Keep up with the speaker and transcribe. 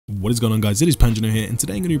What is going on, guys? It is Panjno here, and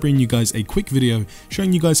today I'm going to be bringing you guys a quick video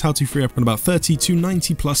showing you guys how to free up about 30 to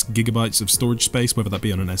 90 plus gigabytes of storage space, whether that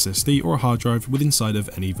be on an SSD or a hard drive with inside of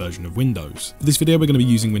any version of Windows. For this video we're going to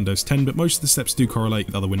be using Windows 10, but most of the steps do correlate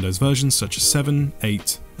with other Windows versions such as 7,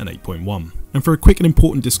 8 and 8.1. And for a quick and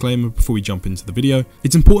important disclaimer before we jump into the video,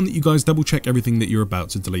 it's important that you guys double check everything that you're about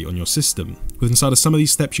to delete on your system. With inside of some of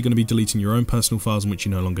these steps you're going to be deleting your own personal files in which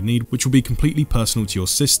you no longer need, which will be completely personal to your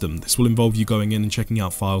system. This will involve you going in and checking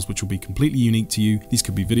out files which will be completely unique to you. These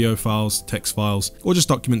could be video files, text files, or just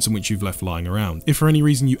documents in which you've left lying around. If for any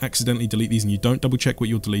reason you accidentally delete these and you don't double check what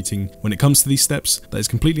you're deleting when it comes to these steps, that is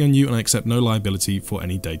completely on you, and I accept no liability for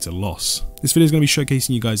any data loss. This video is going to be showcasing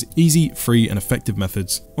you guys easy, free and effective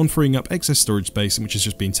methods on freeing up excess storage space which is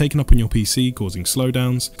just being taken up on your PC, causing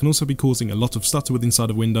slowdowns, can also be causing a lot of stutter with inside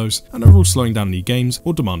of Windows, and overall slowing down any games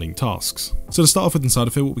or demanding tasks. So to start off with inside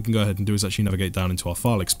of here, what we can go ahead and do is actually navigate down into our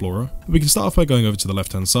file explorer. We can start off by going over to the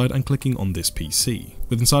left hand side and clicking on this PC.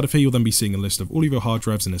 With inside of here you'll then be seeing a list of all of your hard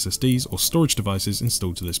drives and SSDs or storage devices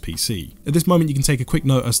installed to this PC. At this moment you can take a quick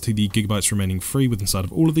note as to the gigabytes remaining free with inside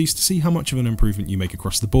of all of these to see how much of an improvement you make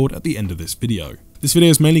across the board at the end of this video. This video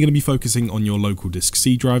is mainly going to be focusing on your local disk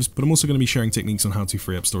C drives, but I'm also going to be sharing techniques on how to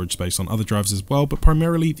free up storage space on other drives as well, but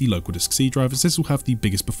primarily the local disk C drive, as this will have the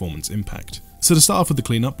biggest performance impact. So to start off with the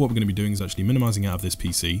cleanup, what we're going to be doing is actually minimizing out of this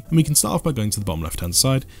PC, and we can start off by going to the bottom left hand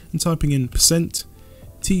side and typing in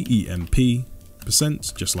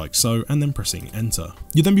 %temp%, just like so, and then pressing enter.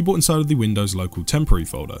 You'll then be brought inside of the Windows local temporary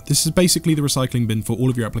folder. This is basically the recycling bin for all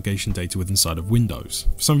of your application data with inside of Windows.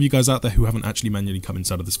 For some of you guys out there who haven't actually manually come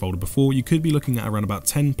inside of this folder before, you could be looking at around about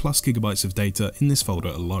 10 plus gigabytes of data in this folder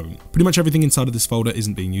alone. Pretty much everything inside of this folder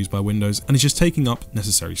isn't being used by Windows and is just taking up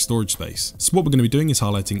necessary storage space. So what we're going to be doing is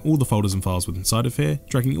highlighting all the folders and files with inside of here,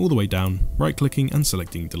 dragging all the way down, right clicking and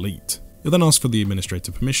selecting delete. You'll then ask for the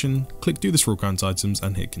administrator permission, click do this for all current items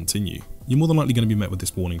and hit continue. You're more than likely going to be met with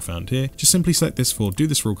this warning found here. Just simply select this for do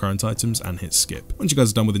this for all current items and hit skip. Once you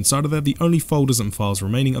guys are done with inside of there, the only folders and files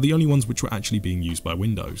remaining are the only ones which were actually being used by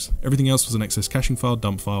Windows. Everything else was an excess caching file,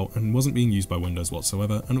 dump file, and wasn't being used by Windows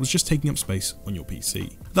whatsoever, and it was just taking up space on your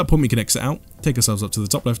PC. At that point we can exit out, take ourselves up to the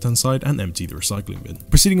top left hand side and empty the recycling bin.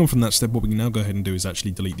 Proceeding on from that step, what we can now go ahead and do is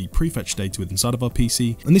actually delete the prefetched data with inside of our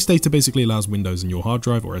PC, and this data basically allows Windows and your hard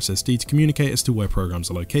drive or SSD to communicate as to where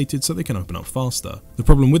programs are located so they can open up faster. The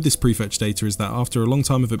problem with this prefetched data is that after a long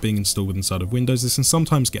time of it being installed with inside of Windows, this can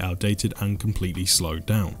sometimes get outdated and completely slowed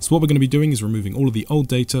down. So what we're going to be doing is removing all of the old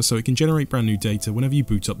data so it can generate brand new data whenever you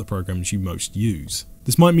boot up the programs you most use.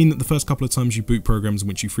 This might mean that the first couple of times you boot programs in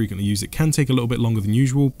which you frequently use it can take a little bit longer than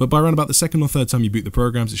usual, but by around about the second or third time you boot the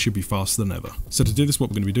programs, it should be faster than ever. So to do this, what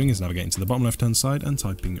we're going to be doing is navigating to the bottom left hand side and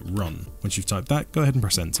typing run. Once you've typed that, go ahead and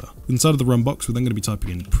press enter. Inside of the run box, we're then going to be typing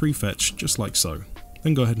in prefetch, just like so.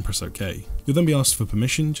 Then go ahead and press OK. You'll then be asked for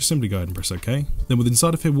permission, just simply go ahead and press OK. Then with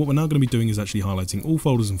inside of here, what we're now going to be doing is actually highlighting all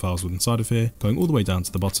folders and files with inside of here, going all the way down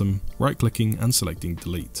to the bottom, right clicking and selecting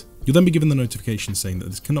delete. You'll then be given the notification saying that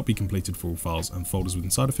this cannot be completed for all files and folders with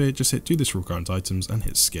inside of here. Just hit do this for all current items and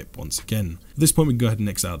hit skip once again. At this point we can go ahead and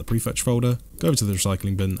exit out the prefetch folder, go over to the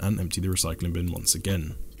recycling bin and empty the recycling bin once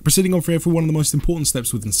again. Proceeding on from here for one of the most important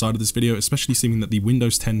steps with inside of this video, especially seeming that the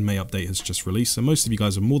Windows 10 May update has just released, so most of you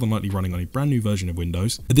guys are more than likely running on a brand new version of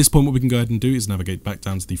Windows. At this point what we can go ahead and do is navigate back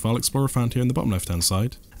down to the file explorer found here in the bottom left hand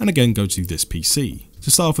side, and again go to this PC. To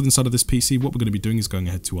start off with inside of this PC, what we're going to be doing is going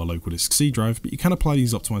ahead to our local disk C drive, but you can apply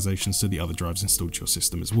these optimizations to the other drives installed to your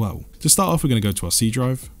system as well. To start off we're going to go to our C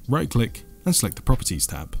drive, right click and select the properties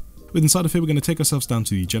tab. With inside of here we're going to take ourselves down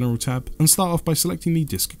to the general tab and start off by selecting the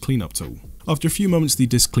disk cleanup tool. After a few moments the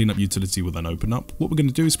disk cleanup utility will then open up. What we're going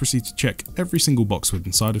to do is proceed to check every single box with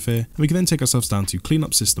inside of here, and we can then take ourselves down to clean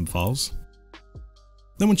up system files.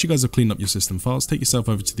 Then once you guys have cleaned up your system files, take yourself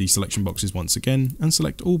over to the selection boxes once again and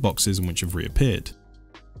select all boxes in which have reappeared.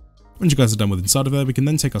 Once you guys are done with inside of here, we can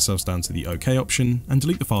then take ourselves down to the OK option and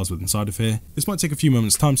delete the files with inside of here. This might take a few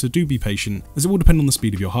moments time, so do be patient as it will depend on the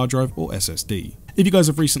speed of your hard drive or SSD. If you guys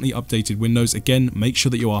have recently updated Windows, again make sure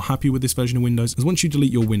that you are happy with this version of Windows, as once you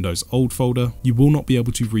delete your Windows old folder, you will not be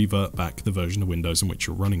able to revert back the version of Windows in which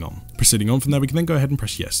you're running on. Proceeding on from there, we can then go ahead and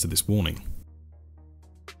press yes to this warning.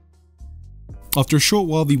 After a short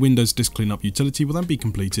while, the Windows Disk Cleanup utility will then be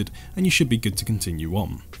completed and you should be good to continue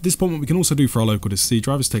on. At this point what we can also do for our local disk C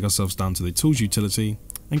drive is take ourselves down to the Tools utility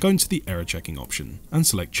and go into the error checking option and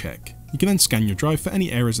select check. You can then scan your drive for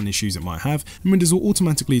any errors and issues it might have, and Windows will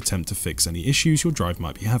automatically attempt to fix any issues your drive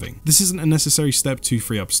might be having. This isn't a necessary step to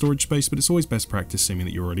free up storage space, but it's always best practice assuming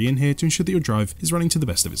that you're already in here to ensure that your drive is running to the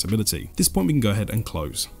best of its ability. At this point we can go ahead and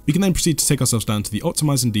close. We can then proceed to take ourselves down to the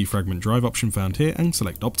Optimize and Defragment drive option found here and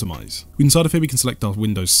select Optimize. Inside of here we can select our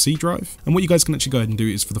Windows C drive, and what you guys can actually go ahead and do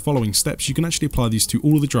is for the following steps you can actually apply these to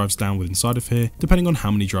all of the drives down with inside of here depending on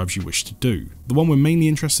how many drives you wish to do. The one we're mainly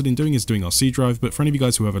interested in doing is doing our C drive, but for any of you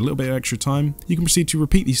guys who have a little bit of extra time, you can proceed to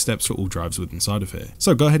repeat these steps for all drives with inside of here.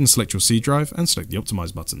 So go ahead and select your C drive and select the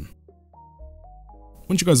Optimize button.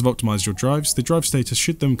 Once you guys have optimized your drives, the drive status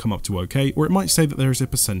should then come up to OK, or it might say that there is a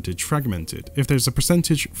percentage fragmented. If there's a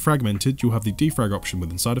percentage fragmented, you'll have the defrag option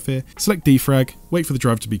with inside of here. Select defrag, wait for the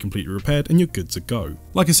drive to be completely repaired, and you're good to go.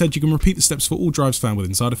 Like I said, you can repeat the steps for all drives found with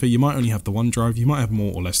inside of here. You might only have the one drive, you might have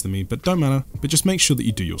more or less than me, but don't matter. But just make sure that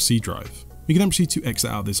you do your C drive. We can then proceed to exit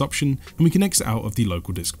out of this option, and we can exit out of the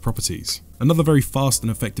local disk properties. Another very fast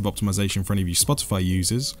and effective optimization for any of you Spotify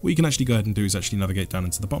users, what you can actually go ahead and do is actually navigate down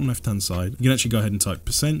into the bottom left hand side. You can actually go ahead and type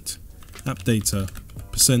 %, app data,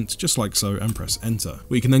 % just like so, and press enter.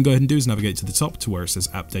 What you can then go ahead and do is navigate to the top to where it says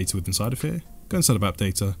app data with inside of here. Go inside of app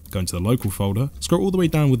data, go into the local folder, scroll all the way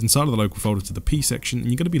down with inside of the local folder to the P section, and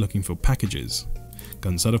you're going to be looking for packages. Go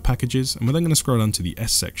inside of packages, and we're then going to scroll down to the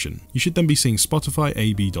S section. You should then be seeing Spotify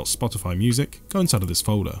ab.spotify music. Go inside of this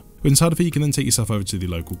folder. Inside of it you can then take yourself over to the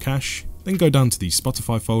local cache, then go down to the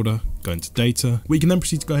Spotify folder, go into data. What you can then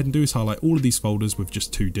proceed to go ahead and do is highlight all of these folders with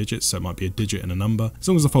just 2 digits, so it might be a digit and a number. As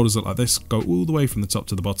long as the folders look like this, go all the way from the top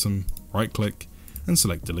to the bottom, right click, and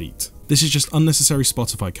select delete. This is just unnecessary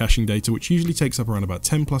Spotify caching data, which usually takes up around about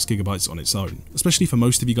 10+ gigabytes on its own. Especially for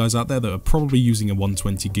most of you guys out there that are probably using a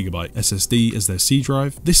 120GB SSD as their C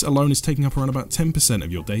drive, this alone is taking up around about 10%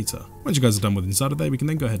 of your data. Once you guys are done with inside of there, we can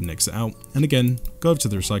then go ahead and exit out, and again, go over to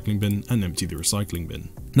the recycling bin and empty the recycling bin.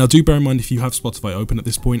 Now do bear in mind if you have Spotify open at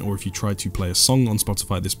this point, or if you try to play a song on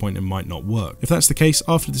Spotify at this point, it might not work. If that's the case,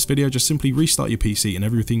 after this video, just simply restart your PC and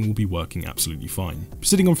everything will be working absolutely fine.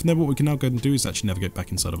 Proceeding on from there, what we can now go ahead and do is actually navigate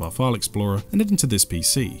back inside of our file explorer and head into this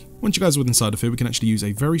PC. Once you guys are inside of here, we can actually use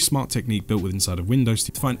a very smart technique built with inside of Windows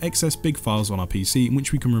to find excess big files on our PC in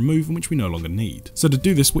which we can remove and which we no longer need. So to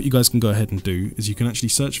do this, what you guys can go ahead and do is you can actually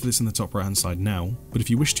search for this in the top right hand side now, but if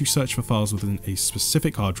you wish to search for files within a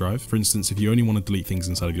specific hard drive, for instance if you only want to delete things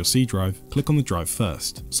inside of your C drive, click on the drive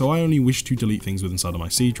first. So I only wish to delete things with inside of my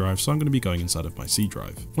C drive, so I'm going to be going inside of my C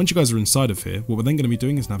drive. Once you guys are inside of here, what we're then going to be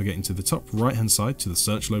doing is navigating to the top right hand side to the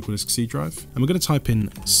search local disk C drive, and we're going to type in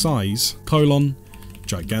size :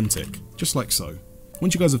 gigantic, just like so.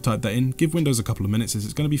 Once you guys have typed that in, give Windows a couple of minutes as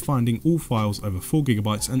it's going to be finding all files over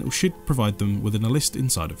 4GB and it should provide them within a list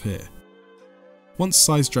inside of here. Once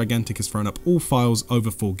size gigantic has thrown up all files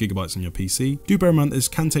over 4GB on your PC, do bear in mind that this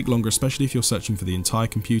can take longer, especially if you're searching for the entire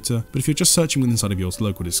computer, but if you're just searching within inside of your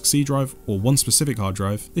local disk C drive or one specific hard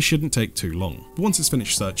drive, this shouldn't take too long. But once it's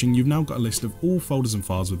finished searching, you've now got a list of all folders and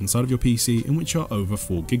files within inside of your PC in which are over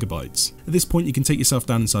 4GB. At this point you can take yourself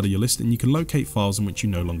down inside of your list and you can locate files in which you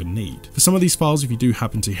no longer need. For some of these files, if you do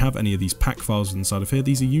happen to have any of these pack files inside of here,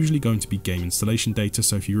 these are usually going to be game installation data,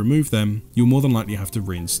 so if you remove them, you'll more than likely have to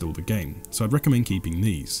reinstall the game. So I'd recommend keeping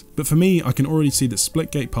these. But for me, I can already see that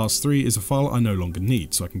Splitgate Pass 3 is a file I no longer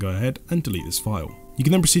need, so I can go ahead and delete this file. You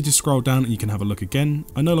can then proceed to scroll down and you can have a look again.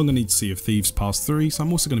 I no longer need Sea of Thieves Pass 3, so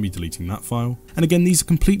I'm also going to be deleting that file. And again, these are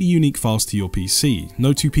completely unique files to your PC.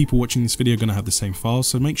 No two people watching this video are going to have the same file,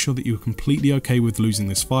 so make sure that you're completely okay with losing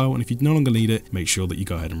this file, and if you no longer need it, make sure that you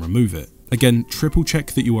go ahead and remove it. Again, triple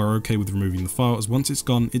check that you are okay with removing the file, as once it's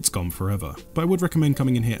gone forever. But I would recommend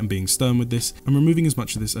coming in here and being stern with this and removing as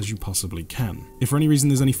much of this as you possibly can. If for any reason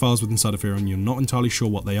there's any files with inside of here and you're not entirely sure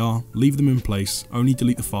what they are, leave them in place, only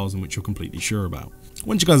delete the files in which you're completely sure about.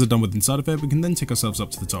 Once you guys are done with inside of here, we can then take ourselves up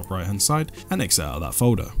to the top right hand side and exit out of that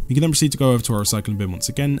folder. We can then proceed to go over to our recycling bin once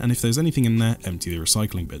again, and if there's anything in there, empty the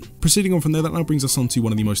recycling bin. Proceeding on from there, that now brings us on to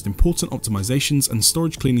one of the most important optimizations and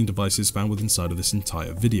storage cleaning devices found within inside of this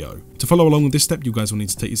entire video. To follow along with this step, you guys will need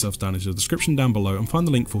to take yourselves down into the description down below and find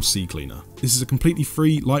the link for CCleaner. This is a completely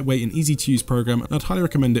free, lightweight and easy to use program, and I'd highly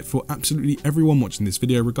recommend it for absolutely everyone watching this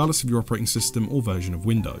video, regardless of your operating system or version of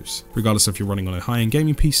Windows. Regardless if you're running on a high-end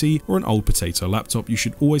gaming PC or an old potato laptop, you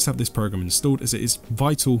should always have this program installed, as it is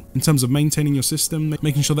vital in terms of maintaining your system,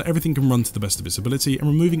 making sure that everything can run to the best of its ability, and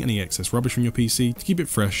removing any excess rubbish from your PC to keep it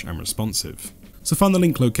fresh and responsive. So find the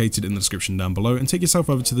link located in the description down below and take yourself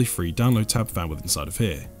over to the free download tab found within inside of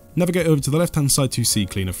here. Navigate over to the left hand side to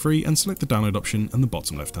CCleaner Free and select the download option on the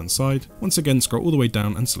bottom left hand side. Once again, scroll all the way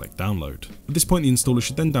down and select download. At this point, the installer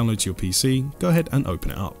should then download to your PC. Go ahead and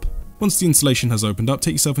open it up. Once the installation has opened up,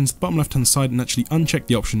 take yourself into the bottom left hand side and actually uncheck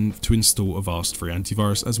the option to install Avast free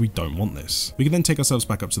antivirus, as we don't want this. We can then take ourselves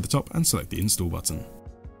back up to the top and select the install button.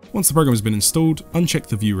 Once the program has been installed, uncheck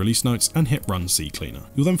the view release notes and hit run CCleaner.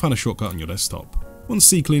 You'll then find a shortcut on your desktop.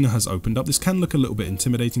 Once CCleaner has opened up, this can look a little bit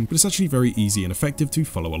intimidating, but it's actually very easy and effective to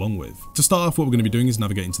follow along with. To start off, what we're going to be doing is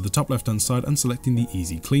navigating to the top left hand side and selecting the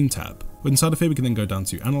Easy Clean tab. Inside of here, we can then go down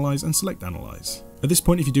to Analyze and select Analyze. At this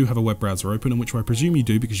point, if you do have a web browser open, and which I presume you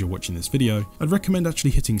do because you're watching this video, I'd recommend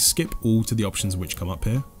actually hitting skip all to the options which come up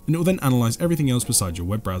here, and it will then analyze everything else besides your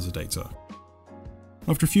web browser data.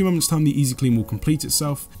 After a few moments time, the Easy Clean will complete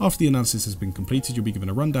itself. After the analysis has been completed, you'll be given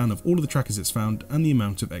a rundown of all of the trackers it's found and the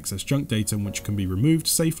amount of excess junk data which can be removed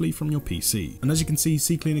safely from your PC. And as you can see,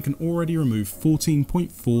 CCleaner can already remove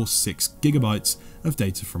 14.46 gigabytes of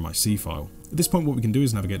data from my C file. At this point, what we can do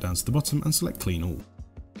is navigate down to the bottom and select Clean All.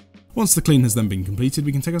 Once the clean has then been completed,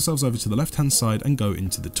 we can take ourselves over to the left hand side and go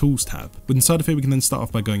into the Tools tab. But inside of here, we can then start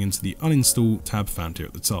off by going into the Uninstall tab found here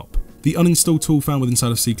at the top. The uninstall tool found within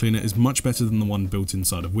inside of CCleaner is much better than the one built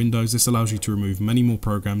inside of Windows. This allows you to remove many more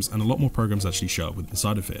programs, and a lot more programs actually show up within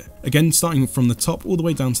inside of here. Again, starting from the top all the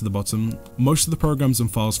way down to the bottom, most of the programs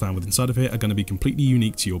and files found within inside of here are going to be completely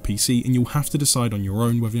unique to your PC, and you'll have to decide on your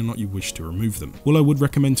own whether or not you wish to remove them. All I would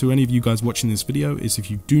recommend to any of you guys watching this video is, if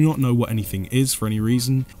you do not know what anything is for any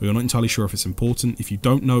reason, or you're not entirely sure if it's important, if you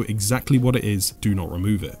don't know exactly what it is, do not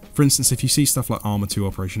remove it. For instance, if you see stuff like Arma 2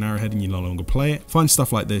 Operation Arrowhead and you no longer play it, find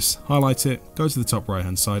stuff like this, highlight it, go to the top right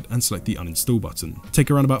hand side and select the uninstall button. Take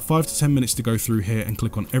around about 5 to 10 minutes to go through here and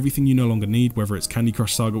click on everything you no longer need, whether it's Candy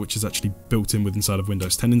Crush Saga, which is actually built in with inside of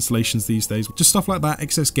Windows 10 installations these days, just stuff like that,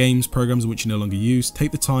 excess games, programs which you no longer use.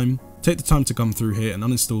 Take the time to come through here and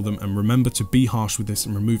uninstall them, and remember to be harsh with this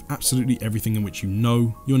and remove absolutely everything in which you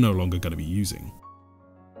know you're no longer going to be using.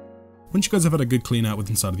 Once you guys have had a good clean out with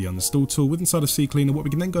inside of the uninstall tool, with inside of CCleaner, what we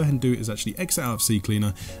can then go ahead and do is actually exit out of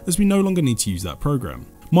CCleaner, as we no longer need to use that program.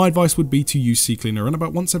 My advice would be to use CCleaner around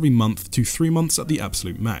about once every month to 3 months at the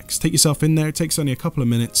absolute max. Take yourself in there, it takes only a couple of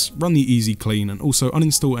minutes, run the Easy Clean, and also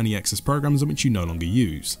uninstall any excess programs in which you no longer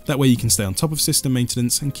use. That way you can stay on top of system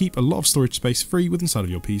maintenance and keep a lot of storage space free with inside of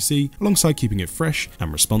your PC, alongside keeping it fresh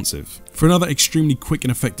and responsive. For another extremely quick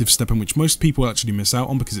and effective step in which most people actually miss out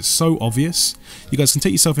on because it's so obvious, you guys can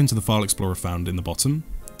take yourself into the File Explorer found in the bottom,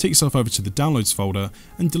 take yourself over to the Downloads folder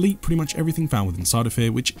and delete pretty much everything found within inside of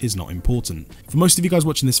here which is not important. For most of you guys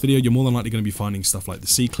watching this video, you're more than likely going to be finding stuff like the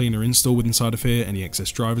CCleaner install within inside of here, any excess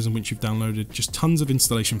drivers in which you've downloaded, just tons of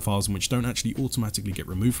installation files in which don't actually automatically get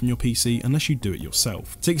removed from your PC unless you do it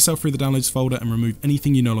yourself. Take yourself through the Downloads folder and remove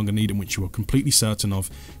anything you no longer need, in which you are completely certain of,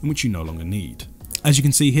 in which you no longer need. As you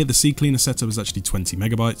can see here, the CCleaner setup is actually 20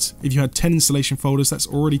 megabytes. If you had 10 installation folders, that's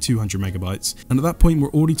already 200 megabytes. And at that point,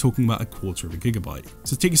 we're already talking about a quarter of a gigabyte.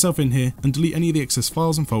 So take yourself in here and delete any of the excess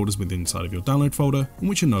files and folders within inside of your download folder, in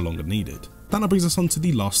which are no longer needed. That now brings us on to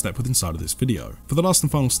the last step within inside of this video. For the last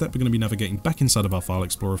and final step, we're going to be navigating back inside of our File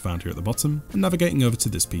Explorer found here at the bottom, and navigating over to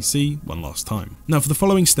this PC one last time. Now for the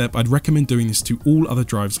following step, I'd recommend doing this to all other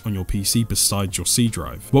drives on your PC besides your C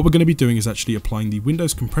drive. What we're going to be doing is actually applying the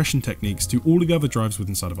Windows compression techniques to all of the other drives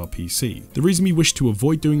within inside of our PC. The reason we wish to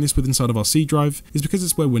avoid doing this within inside of our C drive is because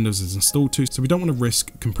it's where Windows is installed to, so we don't want to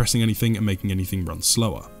risk compressing anything and making anything run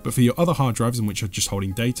slower. But for your other hard drives in which are just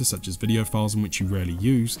holding data, such as video files in which you rarely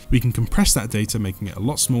use, we can compress that data, making it a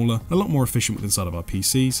lot smaller, a lot more efficient with inside of our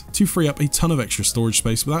PCs, to free up a ton of extra storage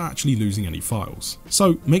space without actually losing any files.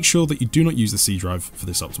 So make sure that you do not use the C drive for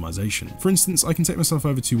this optimization. For instance, I can take myself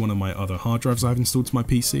over to one of my other hard drives I've installed to my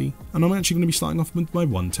PC, and I'm actually going to be starting off with my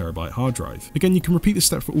 1TB hard drive. Again, you can repeat this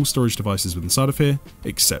step for all storage devices with inside of here,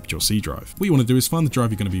 except your C drive. What you want to do is find the drive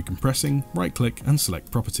you're going to be compressing, right click and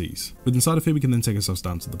select Properties. With inside of here, we can then take ourselves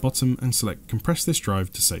down to the bottom and select Compress this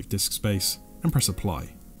drive to save disk space, and press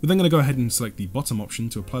Apply. We're then going to go ahead and select the bottom option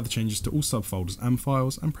to apply the changes to all subfolders and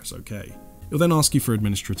files, and press OK. It'll then ask you for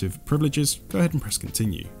administrative privileges, go ahead and press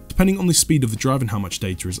Continue. Depending on the speed of the drive and how much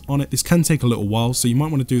data is on it, this can take a little while, so you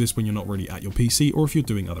might want to do this when you're not really at your PC, or if you're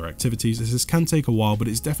doing other activities. This can take a while, but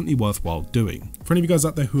it's definitely worthwhile doing. For any of you guys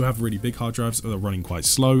out there who have really big hard drives that are running quite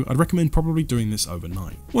slow, I'd recommend probably doing this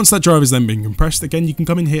overnight. Once that drive is then being compressed, again you can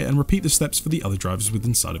come in here and repeat the steps for the other drivers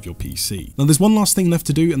within inside of your PC. Now there's one last thing left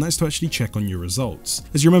to do, and that's to actually check on your results.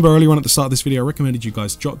 As you remember earlier on at the start of this video, I recommended you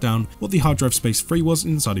guys jot down what the hard drive space free was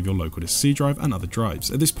inside of your local disk C drive and other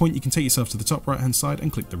drives. At this point you can take yourself to the top right hand side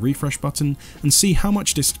and click the refresh button and see how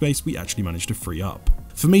much disk space we actually managed to free up.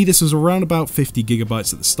 For me, this was around about 50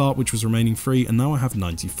 gigabytes at the start, which was remaining free, and now I have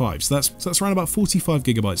 95. So that's around about 45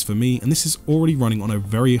 gigabytes for me, and this is already running on a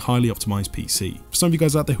very highly optimized PC. For some of you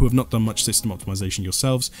guys out there who have not done much system optimization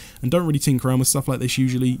yourselves and don't really tinker around with stuff like this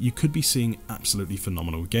usually, you could be seeing absolutely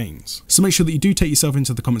phenomenal gains. So make sure that you do take yourself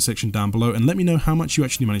into the comment section down below and let me know how much you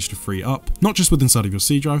actually managed to free up, not just with inside of your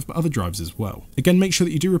C drive, but other drives as well. Again, make sure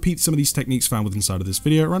that you do repeat some of these techniques found with inside of this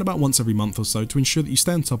video around about once every month or so to ensure that you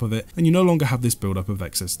stay on top of it and you no longer have this buildup of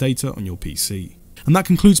excess data on your PC. And that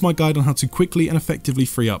concludes my guide on how to quickly and effectively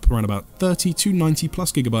free up around about 30 to 90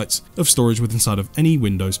 plus gigabytes of storage with inside of any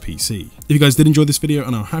Windows PC. If you guys did enjoy this video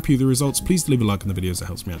and are happy with the results, please leave a like on the videos, it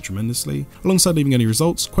helps me out tremendously. Alongside leaving any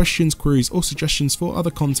results, questions, queries or suggestions for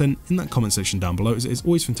other content in that comment section down below, as it is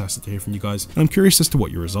always fantastic to hear from you guys and I'm curious as to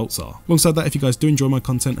what your results are. Alongside that, if you guys do enjoy my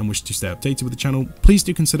content and wish to stay updated with the channel, please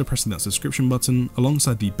do consider pressing that subscription button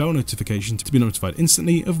alongside the bell notification to be notified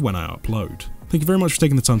instantly of when I upload. Thank you very much for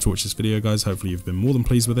taking the time to watch this video, guys. Hopefully you've been more than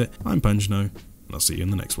pleased with it. I'm Panjno, and I'll see you in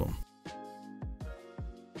the next one.